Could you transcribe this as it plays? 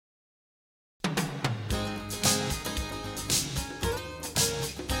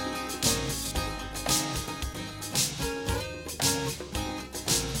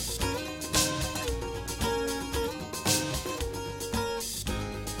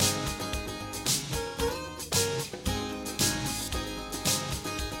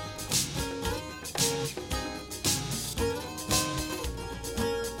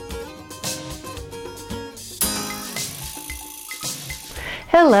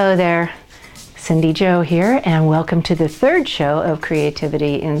Hello there, Cindy Jo here, and welcome to the third show of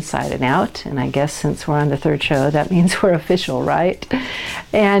Creativity Inside and Out. And I guess since we're on the third show, that means we're official, right?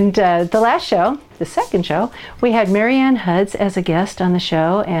 And the last show, the second show, we had Marianne Hudds as a guest on the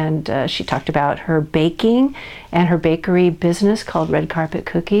show, and she talked about her baking and her bakery business called Red Carpet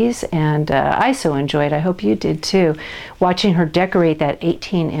Cookies. And I so enjoyed, I hope you did too, watching her decorate that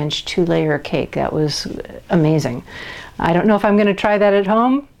 18-inch two-layer cake. That was amazing. I don't know if I'm going to try that at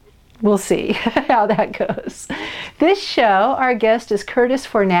home. We'll see how that goes. This show, our guest is Curtis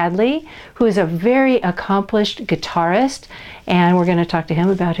Fornadley, who is a very accomplished guitarist, and we're going to talk to him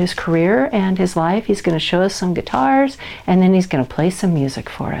about his career and his life. He's going to show us some guitars, and then he's going to play some music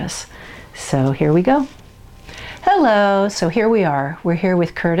for us. So here we go. Hello, so here we are. We're here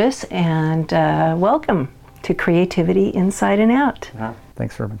with Curtis, and welcome to Creativity Inside and Out.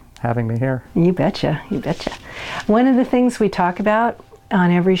 Thanks for having me here. You betcha, you betcha. One of the things we talk about on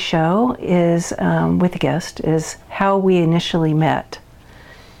every show is, with the guest, is how we initially met.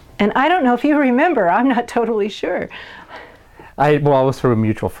 And I don't know if you remember, I'm not totally sure. It was through a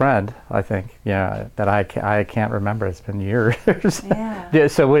mutual friend, I think, that I can't remember. It's been years. Yeah.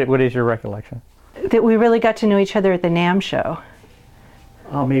 So what is your recollection? That we really got to know each other at the NAMM show.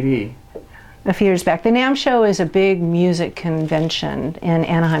 Oh, maybe. A few years back. The NAMM show is a big music convention in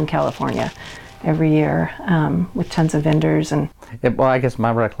Anaheim, California, every year, with tons of vendors. And Well, I guess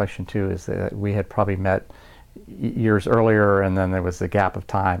my recollection too is that we had probably met years earlier, and then there was a gap of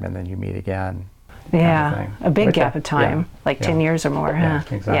time, and then you meet again. Yeah, a big gap of time, like 10 years or more, huh? Yeah,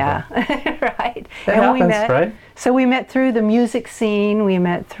 exactly. Yeah, right. That happens, right? So we met through the music scene, we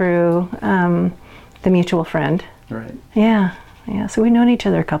met through the mutual friend. Right. Yeah, so we've known each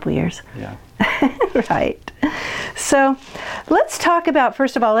other a couple of years. Yeah. Right. So let's talk about,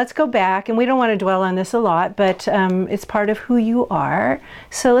 first of all, let's go back, and we don't want to dwell on this a lot, but it's part of who you are.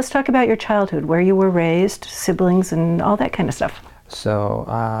 So let's talk about your childhood, where you were raised, siblings, and all that kind of stuff. So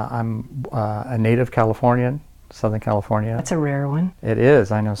I'm a native Californian, Southern California. That's a rare one. It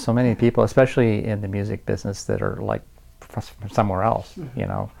is. I know so many people, especially in the music business, that are like from somewhere else,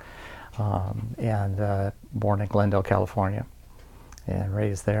 and born in Glendale, California, and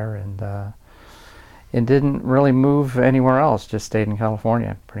raised there, and didn't really move anywhere else, just stayed in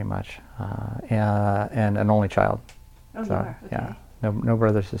California pretty much, and an only child. Oh, so, you are? Okay. Yeah, no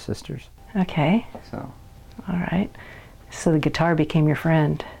brothers or sisters. Okay. So. All right. So the guitar became your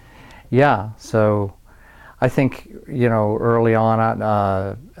friend. Yeah. So, I think early on,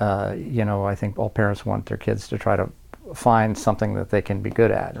 I think all parents want their kids to try to find something that they can be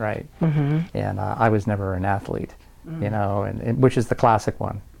good at, right? Mm-hmm. And I was never an athlete, and which is the classic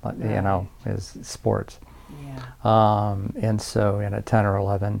one. Right. Is sports. Yeah. And so at 10 or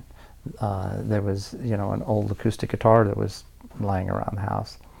 11, there was, an old acoustic guitar that was lying around the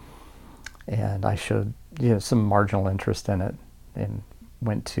house. And I showed, some marginal interest in it, and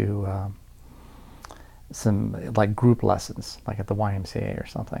went to some like group lessons, like at the YMCA or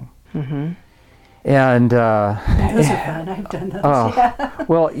something. Mm-hmm. And those are fun. I've done those. Yeah.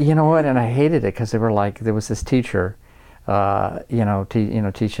 Well, you know what? And I hated it because they were like, there was this teacher,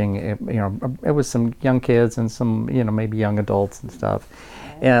 teaching, it was some young kids and some, maybe young adults and stuff,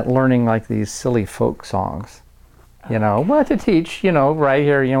 and learning like these silly folk songs, what to teach, right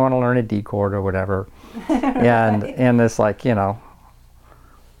here, you want to learn a D chord or whatever. And it's like, I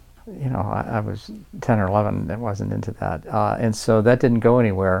was 10 or 11 and wasn't into that. And so that didn't go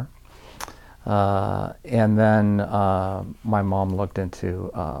anywhere. And then my mom looked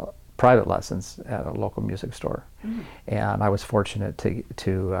into private lessons at a local music store, and I was fortunate to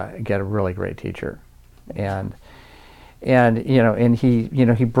get a really great teacher, and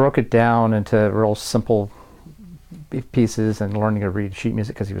he broke it down into real simple pieces and learning to read sheet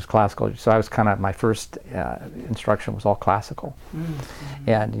music because he was classical. So I was kind of, my first instruction was all classical,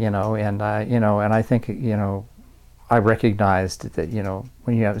 and I think I recognized that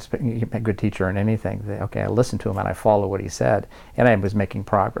when you have a good teacher in anything, that, okay, I listened to him and I followed what he said, and I was making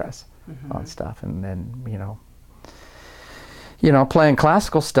progress on stuff, and then playing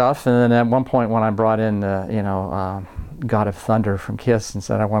classical stuff, and then at one point when I brought in God of Thunder from Kiss and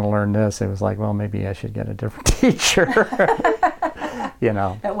said I want to learn this, it was like, well, maybe I should get a different teacher.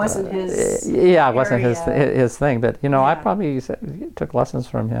 That wasn't his. Yeah, it wasn't area. his thing, but Yeah. I probably took lessons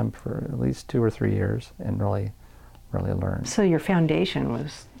from him for at least 2 or 3 years and really learned. So your foundation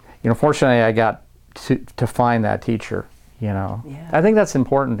was. Fortunately, I got to find that teacher. Yeah. I think that's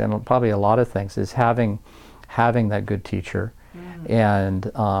important, and probably a lot of things is having that good teacher,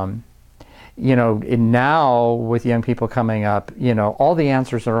 and now with young people coming up, all the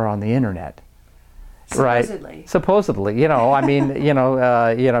answers are on the internet, Right. Supposedly. Supposedly, I mean,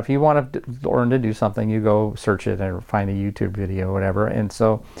 if you want to learn to do something, you go search it and find a YouTube video or whatever. And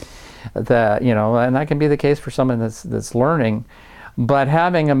so that, and that can be the case for someone that's learning, but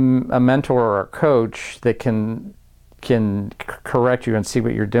having a mentor or a coach that can correct you and see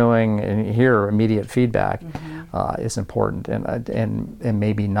what you're doing and hear immediate feedback is important, and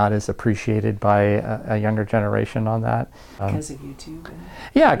maybe not as appreciated by a younger generation on that. Because of YouTube.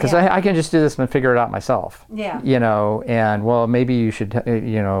 Yeah, because I can just do this and figure it out myself. Yeah. And well, maybe you should,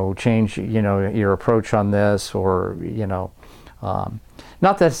 change, your approach on this, or,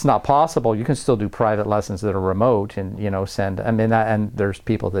 not that it's not possible. You can still do private lessons that are remote and, send, and there's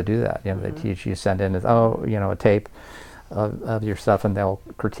people that do that, they teach you, send in, a tape of your stuff and they'll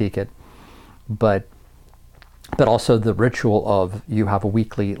critique it. But also the ritual of you have a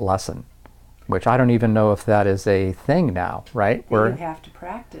weekly lesson, which I don't even know if that is a thing now, right? Where you have to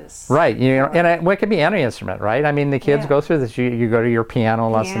practice. Right, and it can be any instrument, right? I mean, the kids go through this. You go to your piano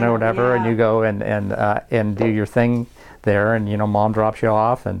lesson or whatever, and you go and do your thing there, and mom drops you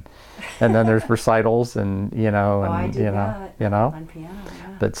off, and then there's recitals, and I do that on piano. Yeah.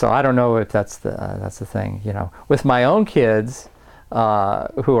 But so I don't know if that's the thing, With my own kids, who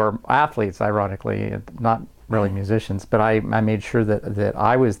are athletes, ironically, not really musicians, but I made sure that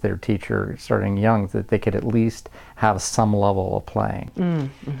I was their teacher starting young, that they could at least have some level of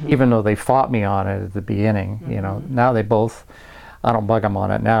playing, even though they fought me on it at the beginning. Now they both, I don't bug them on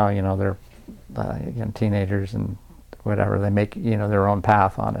it now. They're teenagers and whatever, they make their own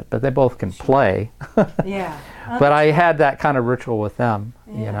path on it, but they both can play. Yeah. But I had that kind of ritual with them,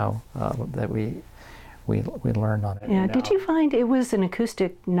 that we learned on it. Yeah. Did you find it was an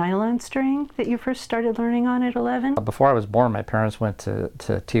acoustic nylon string that you first started learning on at 11? Before I was born, my parents went to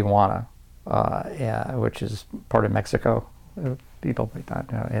Tijuana, which is part of Mexico. People like that,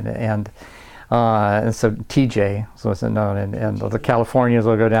 and so TJ, so it's known, and the Californians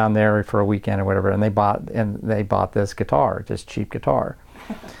will go down there for a weekend or whatever, and they bought this guitar, just cheap guitar,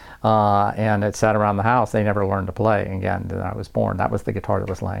 and it sat around the house. They never learned to play. Again, then I was born. That was the guitar that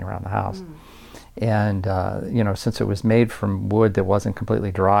was laying around the house. And since it was made from wood that wasn't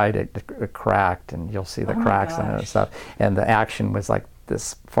completely dried, it cracked, and you'll see the cracks in it and stuff. And the action was like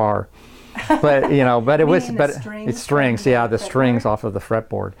this far. But it's strings, the strings off of the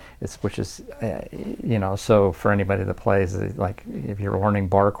fretboard, which is so for anybody that plays, like if you're learning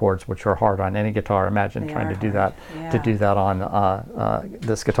bar chords, which are hard on any guitar, imagine trying to do that on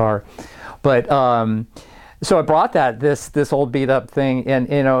this guitar. But so I brought this old beat up thing,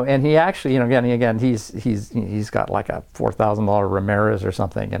 and he actually, again, he's got like a $4,000 Ramirez or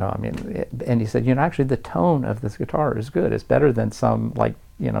something, and he said, actually the tone of this guitar is good. It's better than some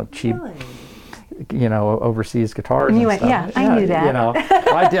cheap, overseas guitars. And you and went, stuff. I knew that.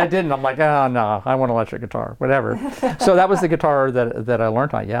 I didn't. I'm like, oh no, I want an electric guitar, whatever. So that was the guitar that I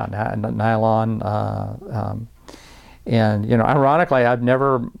learned on. Nylon. And ironically, I've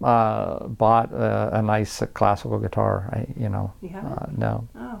never bought a nice classical guitar. No.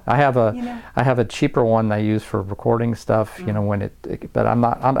 Oh. I have a cheaper one I use for recording stuff. But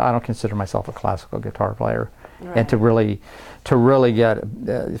I don't consider myself a classical guitar player. Right. And to really get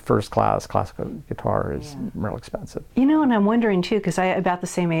first class classical guitar is real expensive. And I'm wondering too, because I about the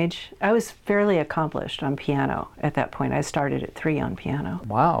same age, I was fairly accomplished on piano at that point. I started at 3 on piano.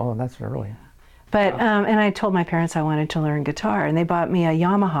 Wow, that's early. But and I told my parents I wanted to learn guitar, and they bought me a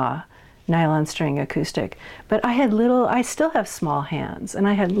Yamaha nylon string acoustic. But I still have small hands, and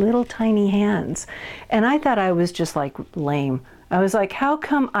I had little tiny hands, and I thought I was just like lame. I was like, how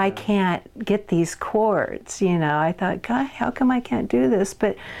come I can't get these chords? I thought, God, how come I can't do this?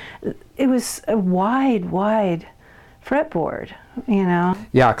 But it was a wide fretboard,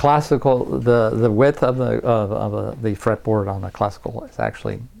 Yeah, classical. The width of the fretboard on the classical is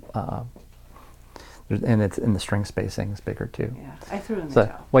actually. And it's in the string spacing is bigger too. Yeah, I threw in the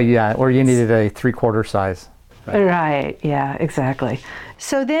towel. Well, yeah, or you needed a 3/4 size. Right. Yeah, exactly.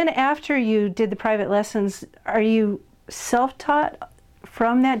 So then, after you did the private lessons, are you self-taught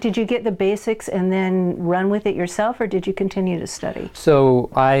from that? Did you get the basics and then run with it yourself, or did you continue to study? So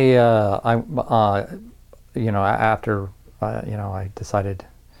after I decided,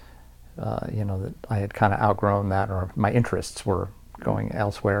 that I had kind of outgrown that, or my interests were going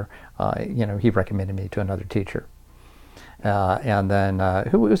elsewhere, he recommended me to another teacher, and then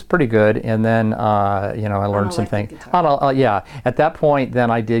who was pretty good. And then I learned some things. At that point, then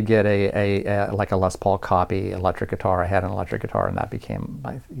I did get a Les Paul copy electric guitar. I had an electric guitar, and that became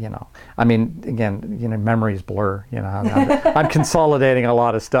memories blur. I'm consolidating a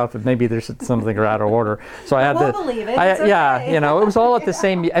lot of stuff, and maybe there's something out of order. So I had believe it. It's okay. it was all at the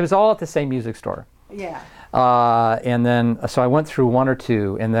same. It was all at the same music store. Yeah. And then, so I went through one or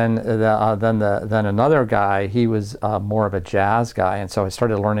two, and then then another guy. He was more of a jazz guy, and so I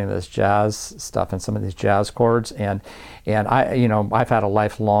started learning this jazz stuff and some of these jazz chords. And I, I've had a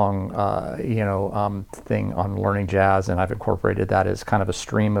lifelong, thing on learning jazz, and I've incorporated that as kind of a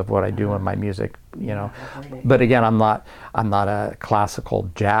stream of what I do in my music. But again, I'm not a classical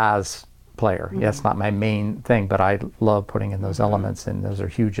jazz player. Mm-hmm. That's not my main thing, but I love putting in those elements, and those are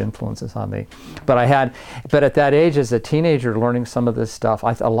huge influences on me. But at that age, as a teenager, learning some of this stuff,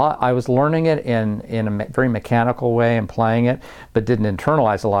 I was learning it in a very mechanical way and playing it, but didn't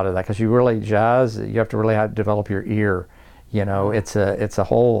internalize a lot of that, because you have to really develop your ear. It's a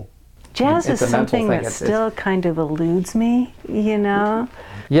whole. Jazz is something that still kind of eludes me,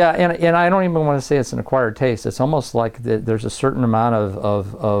 Yeah, and I don't even want to say it's an acquired taste. It's almost like there's a certain amount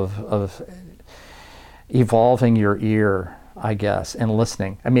of evolving your ear, I guess, and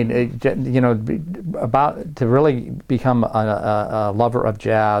listening. I mean, about to really become a lover of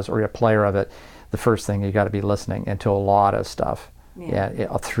jazz or a player of it, the first thing you got to be listening into a lot of stuff.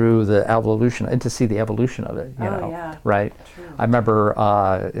 Yeah, through the evolution, and to see the evolution of it, right? True. I remember,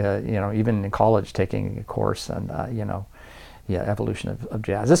 even in college taking a course on, evolution of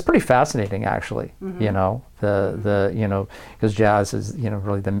jazz. It's pretty fascinating, actually. Mm-hmm. Because jazz is,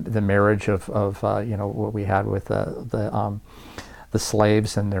 really the marriage of what we had with the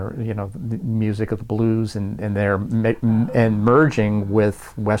slaves and their, the music of the blues and their and merging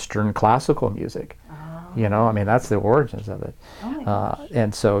with Western classical music. That's the origins of it.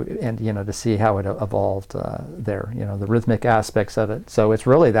 And to see how it evolved there, the rhythmic aspects of it. So it's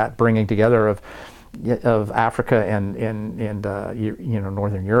really that bringing together of Africa and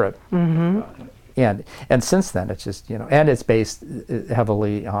Northern Europe. Mm-hmm. And since then, it's just, and it's based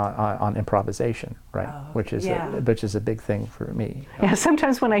heavily on improvisation, right? Which is a big thing for me. Yeah,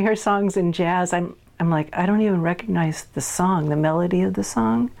 sometimes when I hear songs in jazz, I'm like, I don't even recognize the song, the melody of the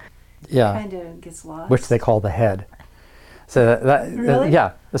song. Yeah, kind of gets lost. Which they call the head. So really?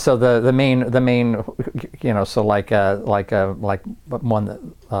 Yeah. So the main so like one that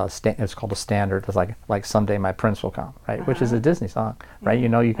it's called a standard. It's like Someday My Prince Will Come, right? Which is a Disney song, right?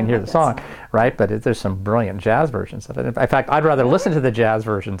 You can hear the song, right? But there's some brilliant jazz versions of it. In fact, I'd rather listen to the jazz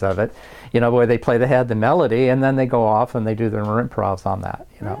versions of it, where they play the head, the melody, and then they go off and they do their improvs on that,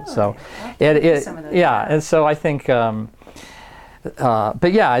 Really? So and so I think.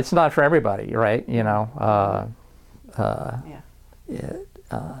 But yeah, it's not for everybody, right?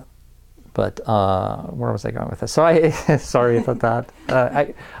 But where was I going with this? So sorry about that.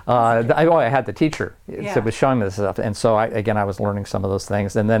 I had the teacher that was showing me this stuff, and so I was learning some of those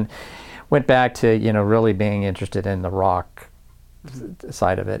things, and then went back to really being interested in the rock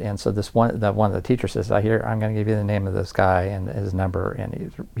side of it. And so one of the teachers says, I'm going to give you the name of this guy and his number,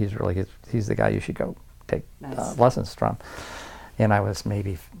 and he's the guy you should go take lessons from. And I was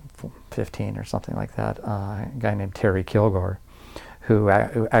maybe 15 or something like that. A guy named Terry Kilgore, who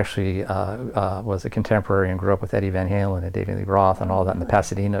actually was a contemporary and grew up with Eddie Van Halen and David Lee Roth and all that in the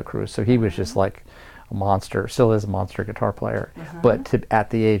Pasadena crew. So he was just like a monster, still is a monster guitar player. Uh-huh. But at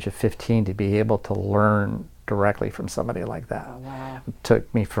the age of 15, to be able to learn directly from somebody like that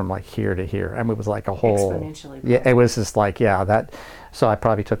took me from like here to here. I mean, it was like a whole... Exponentially. Yeah, it was just like, that. So I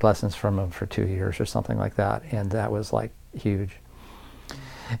probably took lessons from him for 2 years or something like that. And that was like huge.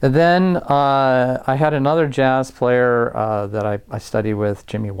 And then I had another jazz player that I studied with,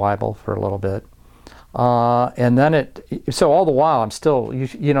 Jimmy Weibel, for a little bit. And then so all the while I'm still,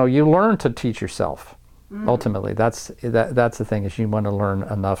 you learn to teach yourself. Ultimately, that's the thing, is you want to learn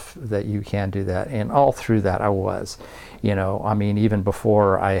enough that you can do that. And all through that I was, even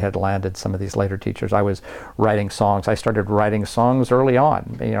before I had landed some of these later teachers, I was writing songs. I started writing songs early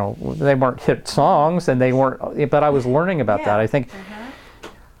on. They weren't hit songs, and they weren't, but I was learning about that. I think.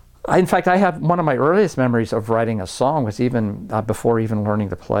 In fact, I have one of my earliest memories of writing a song was even before even learning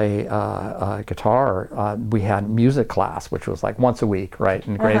to play guitar. We had music class, which was like once a week, right,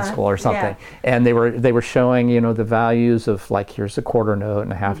 in grade school or something. Yeah. And they were showing, the values of like, here's a quarter note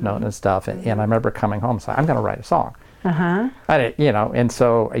and a half note and stuff. And I remember coming home and saying, I'm going to write a song. I didn't, and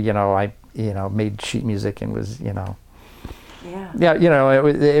so I made sheet music and was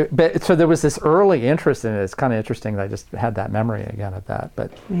but so there was this early interest in it. It's kind of interesting that I just had that memory again of that.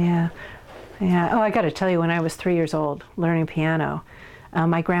 But oh, I got to tell you, when I was 3 years old learning piano,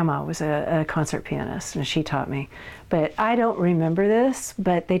 my grandma was a concert pianist, and she taught me. But I don't remember this,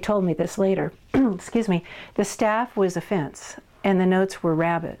 but they told me this later. Excuse me. The staff was a fence, and the notes were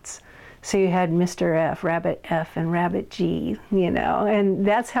rabbits. So you had Mr. F, Rabbit F, and Rabbit G, and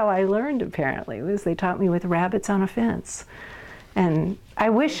that's how I learned, apparently, was they taught me with rabbits on a fence. And I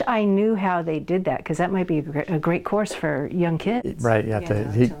wish I knew how they did that, because that might be a great course for young kids. Right, you have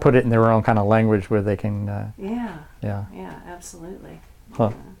to put it in their own kind of language where they can... Yeah, absolutely.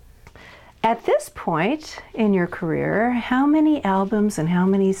 Huh. At this point in your career, how many albums and how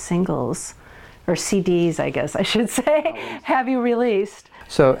many singles, or CDs, I guess I should say, have you released?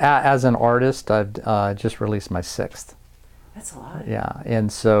 So as an artist, I've just released my 6th. That's a lot. Yeah,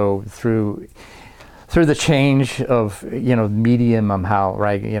 and so through the change of, medium,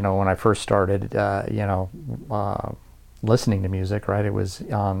 right, when I first started, listening to music, right, it was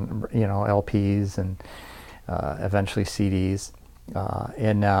on, LPs and eventually CDs.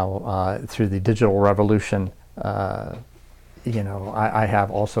 And now through the digital revolution, I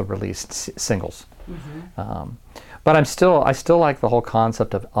have also released singles. Mm-hmm. But I still like the whole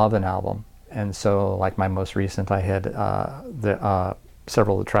concept of an album. And so, like my most recent, I had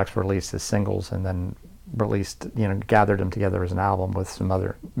several of the tracks released as singles, and then released, gathered them together as an album with some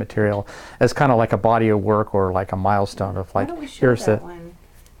other material as kind of like a body of work, or like a milestone of like, why don't we show that one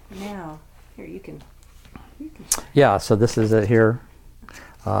now? Here, you can. Yeah, so this is it here.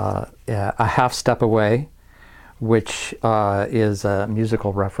 A Half Step Away, which is a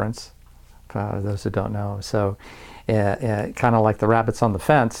musical reference for those who don't know. So kind of like the rabbits on the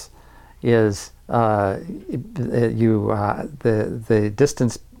fence is the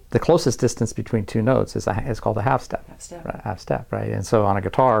distance, the closest distance between two notes is called a half step. Half step, right? And so on a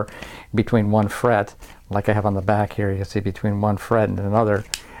guitar, between one fret, like I have on the back here, you can see between one fret and another,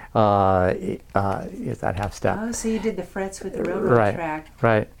 is that half step. Oh, so you did the frets with the railroad track.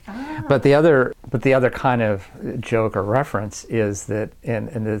 Right. Ah. But the other kind of joke or reference is that, and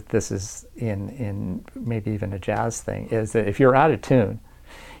this is in maybe even a jazz thing, is that if you're out of tune,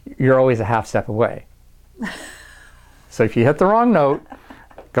 you're always a half step away. So if you hit the wrong note,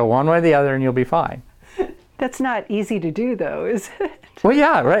 go one way or the other and you'll be fine. That's not easy to do, though, is it? Well,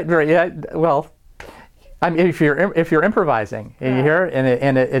 yeah, right. Yeah. Well, I mean, if you're improvising and you hear it,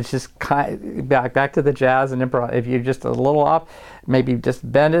 and it's just back to the jazz and improv. If you're just a little off, maybe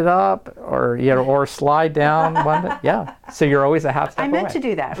just bend it up, or or slide down one bit. Yeah. So you're always a half step away. I meant to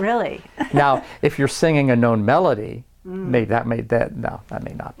do that, really. Now, if you're singing a known melody, that may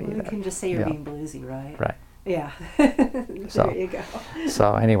not be. You can just say you're being bluesy, right? Right. Yeah. There you go.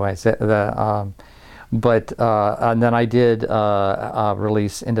 So, anyways, but and then I did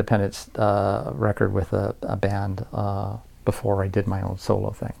release independent record with a band before I did my own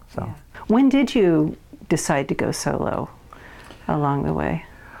solo thing. So, when did you decide to go solo along the way?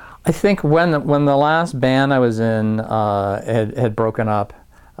 I think when the last band I was in had broken up,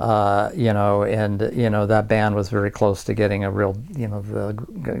 and that band was very close to getting a real,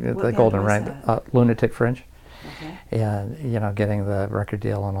 the golden ring, Lunatic Fringe, and getting the record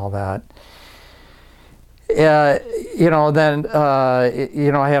deal and all that. Then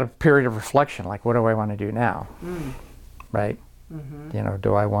I had a period of reflection, like, what do I want to do now? Right? Mm-hmm.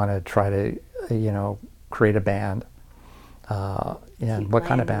 Do I want to try to, create a band? And what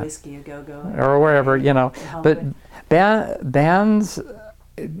kind of band? Whiskey, a go-go, or wherever, But bands,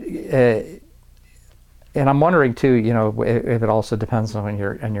 and I'm wondering too, if it also depends on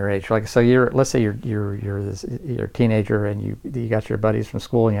your age. Like, so let's say you're a teenager and you got your buddies from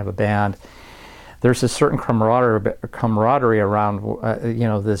school and you have a band. There's a certain camaraderie around,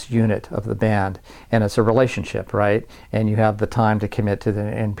 this unit of the band, and it's a relationship, right? And you have the time to commit to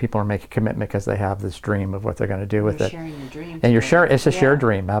and people are making commitment because they have this dream of what they're going to do with it. You're sharing your dream. And you're sharing, it's a shared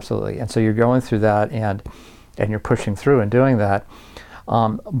dream, absolutely. And so you're going through that, and you're pushing through and doing that.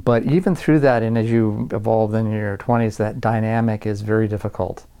 But even through that, and as you evolve in your 20s, that dynamic is very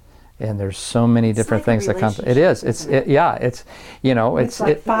difficult. And there's so many different things that come. It is. It's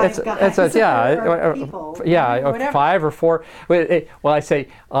five or four. Well, I say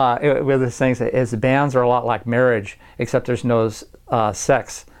with this thing is the bands are a lot like marriage, except there's no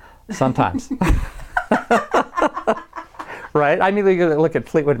sex sometimes. Right? I mean, look at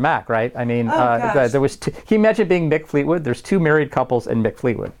Fleetwood Mac, right? I mean, there was. Can you imagine being Mick Fleetwood? There's 2 married couples in Mick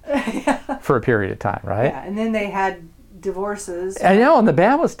Fleetwood for a period of time, right? Yeah, and then they had divorces. I know, and the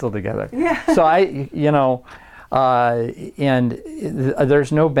band was still together. Yeah. So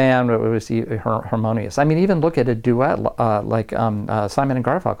there's no band that was harmonious. I mean, even look at a duet like Simon and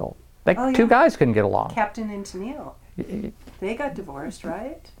Garfunkel. Two guys couldn't get along. Captain and Tennille. They got divorced,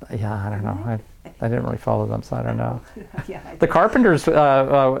 right? Yeah, I don't know. I didn't really follow them, so I don't know. Yeah, the Carpenters did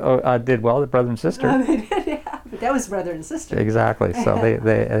well, the brother and sister. Oh, they did, yeah. But that was brother and sister. Exactly. So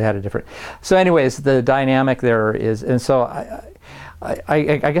they had a different. So, anyways, the dynamic there is, and so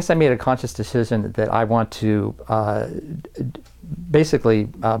I guess I made a conscious decision that I want to basically,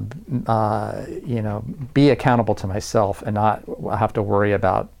 be accountable to myself and not have to worry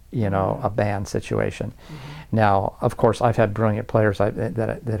about, a band situation. Mm-hmm. Now, of course, I've had brilliant players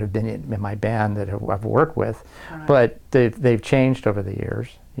that have been in my band that I've worked with, right. But they've changed over the years,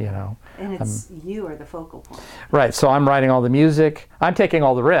 And it's you are the focal point. Right. So I'm writing all the music. I'm taking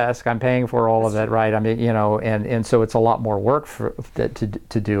all the risk. I'm paying for all of it, right? I mean, and so it's a lot more work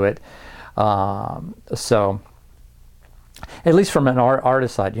to do it. So at least from an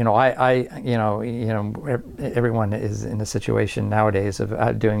artist side, everyone is in a situation nowadays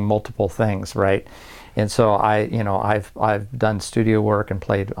of doing multiple things, right? And so I've done studio work and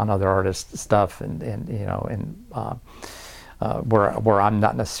played on other artists' stuff, where I'm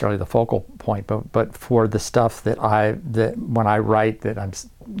not necessarily the focal point, but for the stuff that when I write that I'm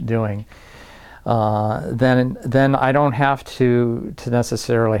doing, then I don't have to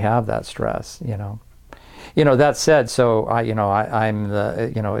necessarily have that stress, That said, so I'm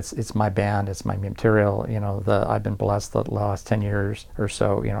the it's my band, it's my material. I've been blessed the last 10 years or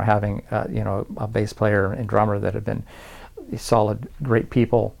so, having a bass player and drummer that have been solid, great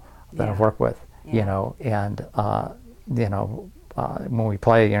people that I've worked with, and when we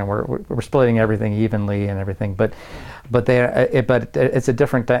play, we're splitting everything evenly and everything, but it's a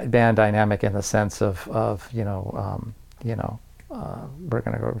different band dynamic in the sense of we're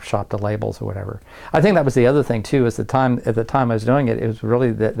going to go shop the labels or whatever. I think that was the other thing too. Is at the time I was doing it, it was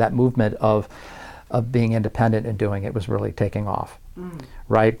really that movement of being independent and doing it was really taking off,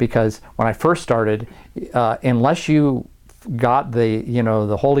 right? Because when I first started, unless you got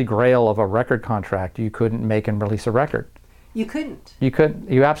the holy grail of a record contract, you couldn't make and release a record. You couldn't. You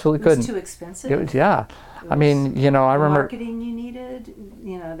absolutely couldn't. It was too expensive. I mean, I remember marketing you needed,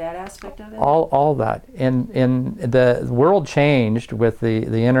 that aspect of it. All that, and the world changed with the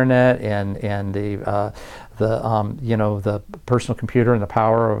internet and the personal computer and the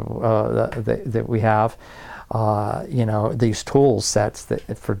power of that we have. These tool sets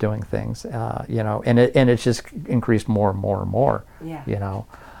for doing things. And it's just increased more and more and more. Yeah. Yeah.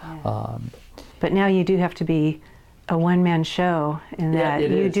 But now you do have to be a one-man show in that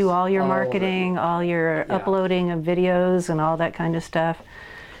you do all your marketing, all your uploading of videos and all that kind of stuff,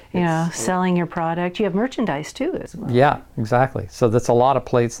 selling your product. You have merchandise too as well. Yeah, exactly. So that's a lot of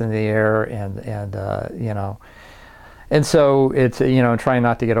plates in the air and so it's, trying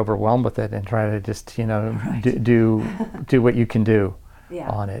not to get overwhelmed with it and try to just, do what you can do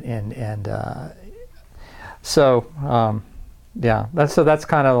on it. That's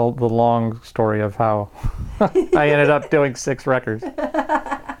kind of the long story of how I ended up doing 6 records.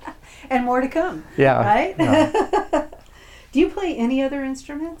 And more to come. Yeah. Right? Yeah. Do you play any other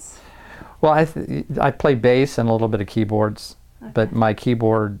instruments? Well, I play bass and a little bit of keyboards, but my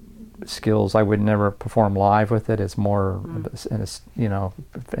keyboard skills I would never perform live with it. It's more in a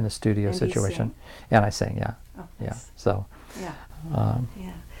studio and situation. And I sing, yeah. Oh, nice. Yeah. So. Yeah.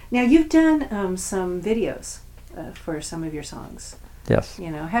 Now you've done some videos. For some of your songs. Yes.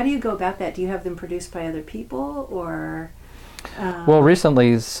 How do you go about that? Do you have them produced by other people or? Well,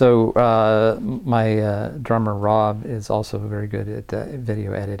 recently, so my drummer Rob is also very good at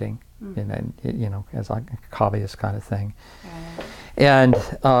video editing, and as like a hobbyist kind of thing, and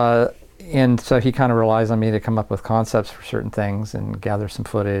so he kind of relies on me to come up with concepts for certain things and gather some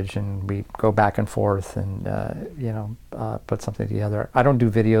footage, and we go back and forth and put something together. I don't do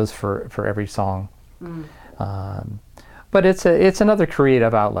videos for every song. But it's another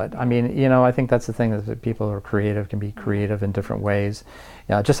creative outlet. I mean, I think that's the thing, that people who are creative can be creative in different ways.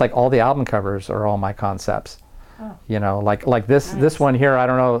 Just like all the album covers are all my concepts. Oh. Like this one here, I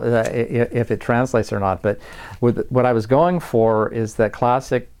don't know if it translates or not, but what I was going for is that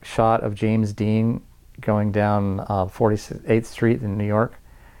classic shot of James Dean going down 48th Street in New York.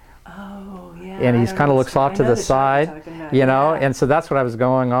 Oh, yeah. And he's kind of looks off to the side, and so that's what I was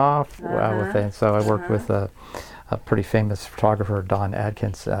going off with it. So I worked with a pretty famous photographer, Don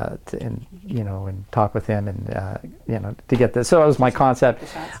Adkins, and talk with him and to get this. So that was my concept,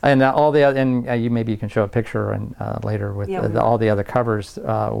 and all the other, and maybe you can show a picture and later with all the other covers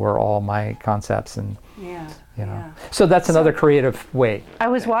were all my concepts and. So that's another creative way. I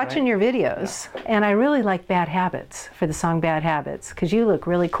was watching your videos, and I really like Bad Habits for the song Bad Habits, because you look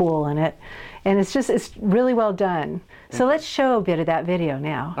really cool in it, and it's really well done. So let's show a bit of that video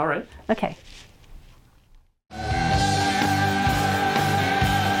now. All right. Okay.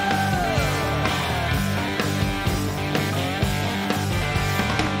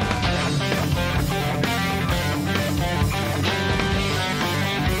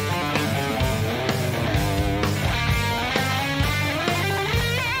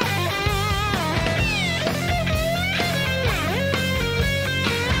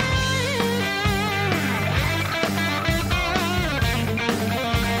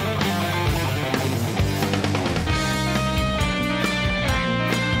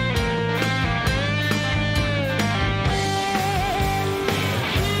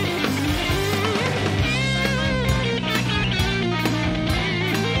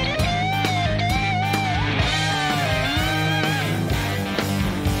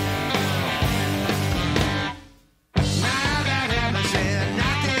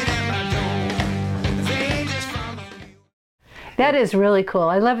 That is really cool.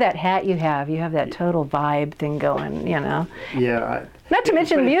 I love that hat you have. You have that total vibe thing going, you know. Yeah. Not to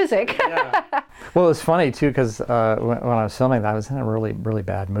mention music. Yeah. Well, it's funny too because when I was filming that, I was in a really, really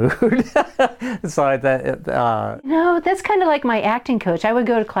bad mood. So No, that's kind of like my acting coach. I would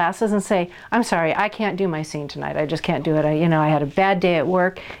go to classes and say, "I'm sorry, I can't do my scene tonight. I just can't do it. I had a bad day at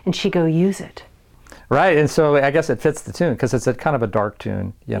work," and she'd go, "Use it." Right, and so I guess it fits the tune because it's a kind of a dark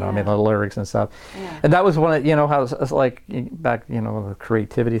tune, I mean, the lyrics and stuff. Yeah. And that was one of, how it's like back, the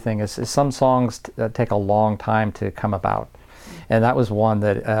creativity thing is some songs take a long time to come about. And that was one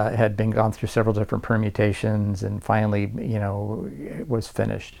that had been gone through several different permutations and finally, was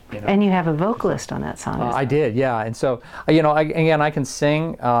finished. And you have a vocalist on that song. I did, yeah. And so, I can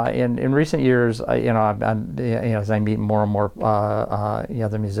sing. In recent years, as I meet more and more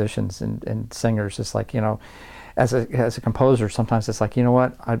other musicians and singers, it's like, as a composer, sometimes it's like,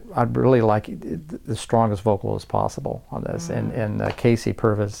 I'd really like the strongest vocal as possible on this. And Casey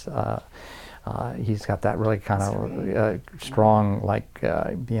Purvis, he's got that really kind of strong, like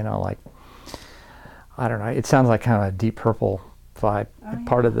I don't know, it sounds like kind of a Deep Purple vibe,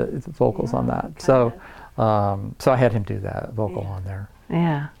 part of the vocals on that. So I had him do that vocal on there.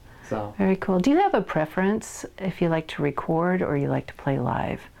 Yeah. So very cool. Do you have a preference if you like to record or you like to play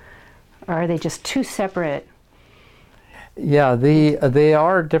live? Or are they just two separate? Yeah, they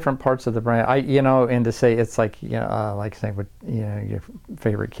are different parts of the brain. And to say it's like like saying with your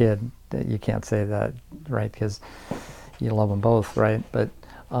favorite kid, you can't say that, right? Because you love them both, right? But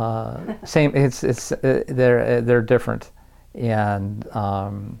same, they're different, and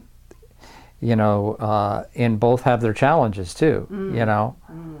and both have their challenges too.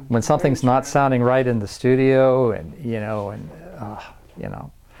 When something's not sounding right in the studio,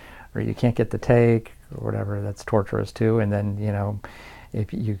 or you can't get the take or whatever, that's torturous too. And then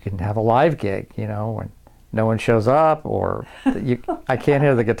if you can have a live gig, when no one shows up, or I can't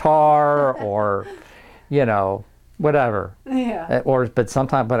hear the guitar, or whatever. Yeah.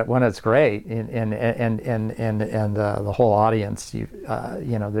 But when it's great and the whole audience,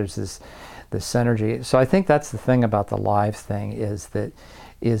 there's this synergy. So I think that's the thing about the live thing is that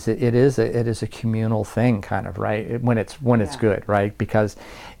it is a communal thing, kind of, right? When it's good, right? Because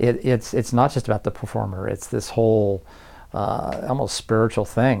it's not just about the performer. It's this whole almost spiritual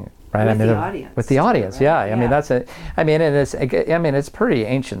thing. Right, with the audience, right? Yeah. I mean, that's it. I mean, it's pretty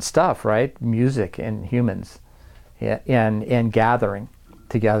ancient stuff, right? Music and humans, and gathering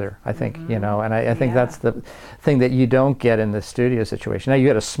together. I think, and I think that's the thing that you don't get in the studio situation. Now you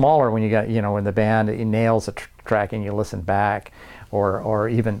get a smaller when you got, when the band nails a track and you listen back, or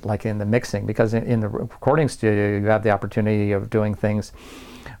even like in the mixing, because in the recording studio you have the opportunity of doing things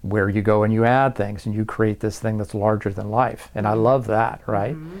where you go and you add things and you create this thing that's larger than life, and I love that,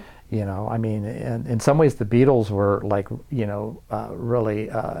 right? I mean, in some ways the Beatles were like, really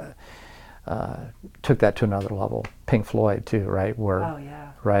took that to another level. Pink Floyd too, right?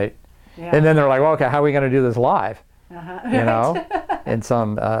 Right? Yeah. And then they're like, well, okay, how are we going to do this live? And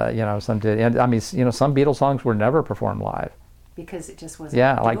some did. And I mean, some Beatles songs were never performed live. Because it just wasn't.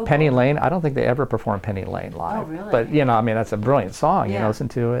 Yeah, doable. like Penny Lane. I don't think they ever performed Penny Lane live. Oh, really? But I mean, that's a brilliant song. Listen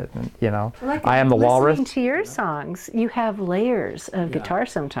to it, and like I Am the Walrus. Listening to your songs, you have layers of guitar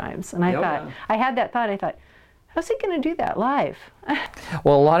sometimes, and I had that thought. I thought, how's he going to do that live?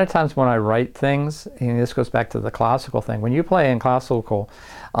 Well, a lot of times when I write things, and this goes back to the classical thing. When you play in classical,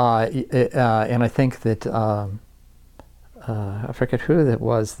 and I think that. I forget who that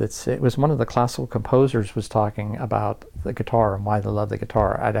was. It was one of the classical composers was talking about the guitar and why they love the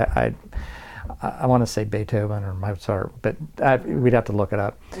guitar. I want to say Beethoven or Mozart, but we'd have to look it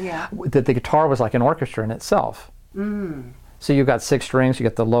up. Yeah. That the guitar was like an orchestra in itself. So you've got 6 strings, you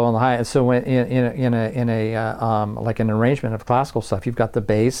get the low and the high, and so when in a like an arrangement of classical stuff, you've got the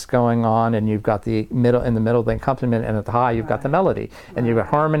bass going on, and you've got the middle the accompaniment, and at the high you've got the melody, and you've got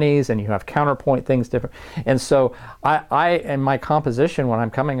harmonies, and you have counterpoint things different. And so I in my composition, when I'm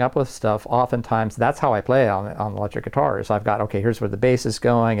coming up with stuff, oftentimes that's how I play on electric guitar. Is I've got, okay, here's where the bass is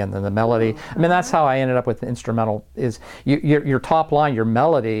going, and then the melody. I mean, that's how I ended up with the instrumental. Is your top line, your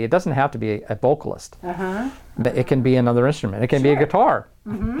melody. It doesn't have to be a vocalist. But it can be another instrument. It can be a guitar,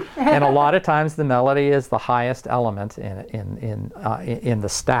 and a lot of times the melody is the highest element in the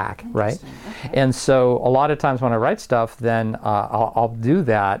stack, right? Okay. And so a lot of times when I write stuff, then I'll do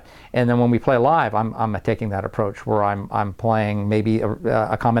that, and then when we play live, I'm taking that approach where I'm playing maybe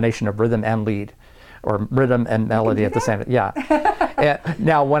a combination of rhythm and lead, or rhythm and melody at the same time. Yeah.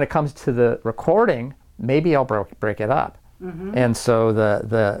 Now when it comes to the recording, maybe I'll break it up. And so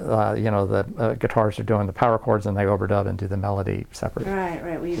the guitars are doing the power chords, and they overdub and do the melody separate. Right.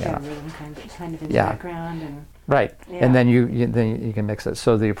 Well, you've got rhythm kind of in the background, and Right, Yeah. and then you can mix it.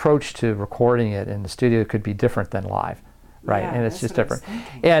 So the approach to recording it in the studio could be different than live, right? Yeah, And it's that's just what I was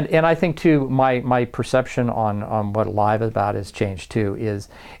different. thinking. And I think too, my perception on what live is about has changed too. Is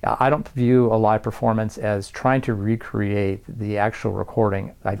I don't view a live performance as trying to recreate the actual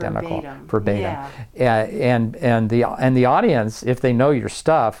recording identical, verbatim. Yeah. And the audience, if they know your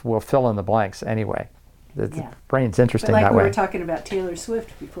stuff, will fill in the blanks anyway. The brain's interesting But like that we way. were talking about Taylor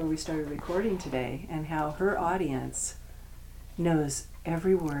Swift before we started recording today, and how her audience knows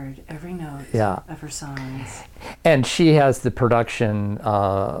every word, every note of her songs. And she has the production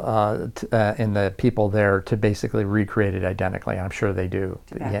and the people there to basically recreate it identically. I'm sure they do.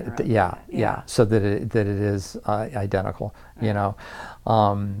 Yeah. So that it is identical. Right. You know,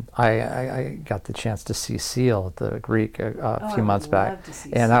 I got the chance to see Seal at the Greek a few months back,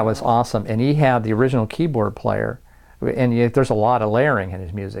 and that was awesome. And he had the original keyboard player. And there's a lot of layering in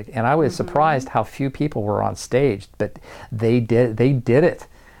his music, and I was surprised how few people were on stage, but they did it.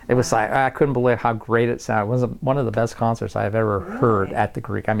 It was like, I couldn't believe how great it sounded. It was one of the best concerts I've ever heard at the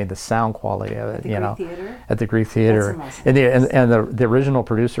Greek. I mean, the sound quality of it, at the Greek Theater. And the original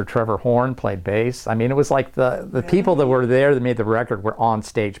producer, Trevor Horn, played bass. I mean, it was like the people that were there that made the record were on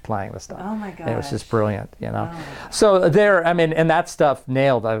stage playing the stuff. Oh my gosh. It was just brilliant, So there, I mean, and that stuff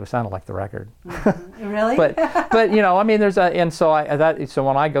nailed. It sounded like the record. Really? but I mean, so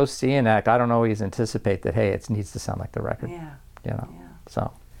when I go see an act, I don't always anticipate that, hey, it needs to sound like the record. Yeah.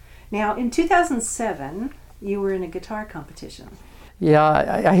 So. Now, in 2007, you were in a guitar competition. Yeah,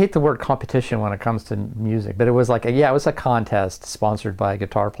 I hate the word competition when it comes to music, but it was like it was a contest sponsored by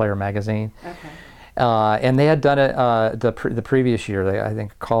Guitar Player magazine. Okay. And they had done it the previous year. They, I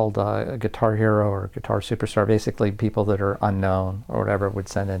think, called Guitar Hero or Guitar Superstar. Basically, people that are unknown or whatever would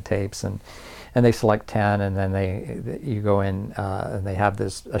send in tapes, and they select 10, and then you go in and they have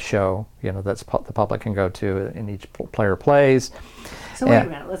a show, that's the public can go to, and each player plays. So wait a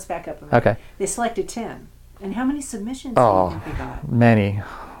minute, let's back up a minute. Okay. They selected 10. And how many submissions do you think they got? Many.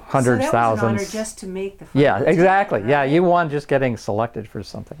 Hundreds, so that thousands. Was an honor just to make the final 10, exactly. right? Yeah, you won just getting selected for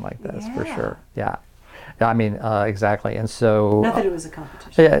something like this, for sure. Yeah. I mean, exactly. And so... Not that it was a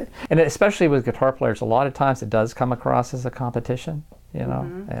competition. Yeah, and especially with guitar players, a lot of times it does come across as a competition,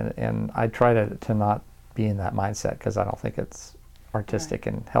 and I try to not be in that mindset, because I don't think it's artistic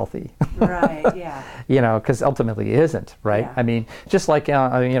and healthy. Right, yeah. Because ultimately it isn't, right? Yeah. I mean, just like,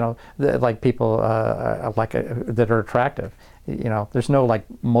 like people that are attractive. There's no like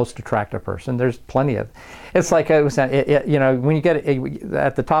most attractive person. There's plenty of. It's like it was, when you get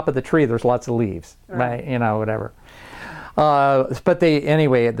at the top of the tree, there's lots of leaves, right? Whatever. But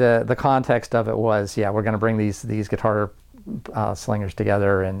the context of it was, we're going to bring these guitar slingers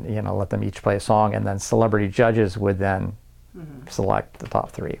together and let them each play a song, and then celebrity judges would then select the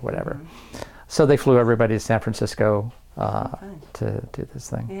top 3, whatever. So they flew everybody to San Francisco to do this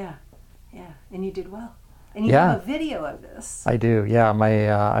thing. Yeah, and you did well. And you have a video of this. I do, yeah.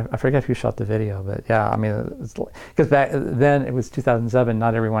 I forget who shot the video, but I mean, because back then it was 2007.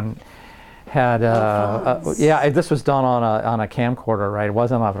 Not everyone had. This was done on a camcorder, right? It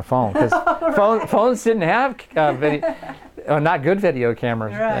wasn't on a phone, because phones didn't have video. Not good video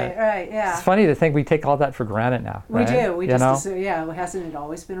cameras. Right, yeah. It's funny to think we take all that for granted now. We do. We just assume, hasn't it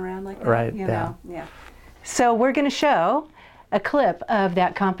always been around like that? Right. Yeah. So we're going to show a clip of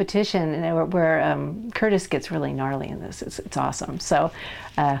that competition where Curtis gets really gnarly in this. It's awesome. So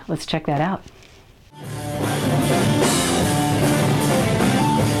let's check that out.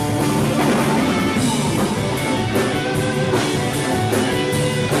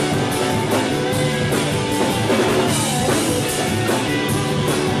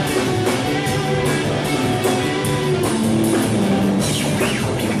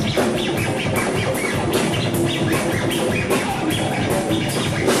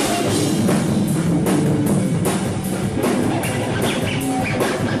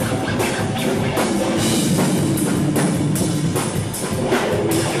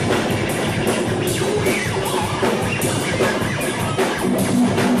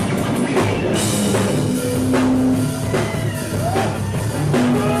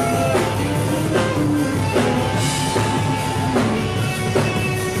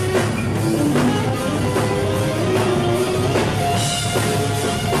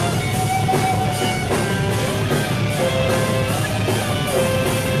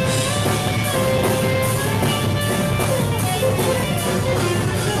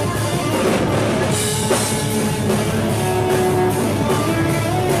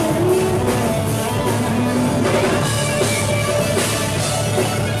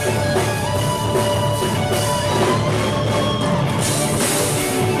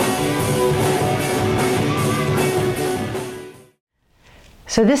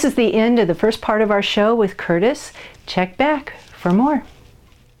 So this is the end of the first part of our show with Curtis. Check back for more.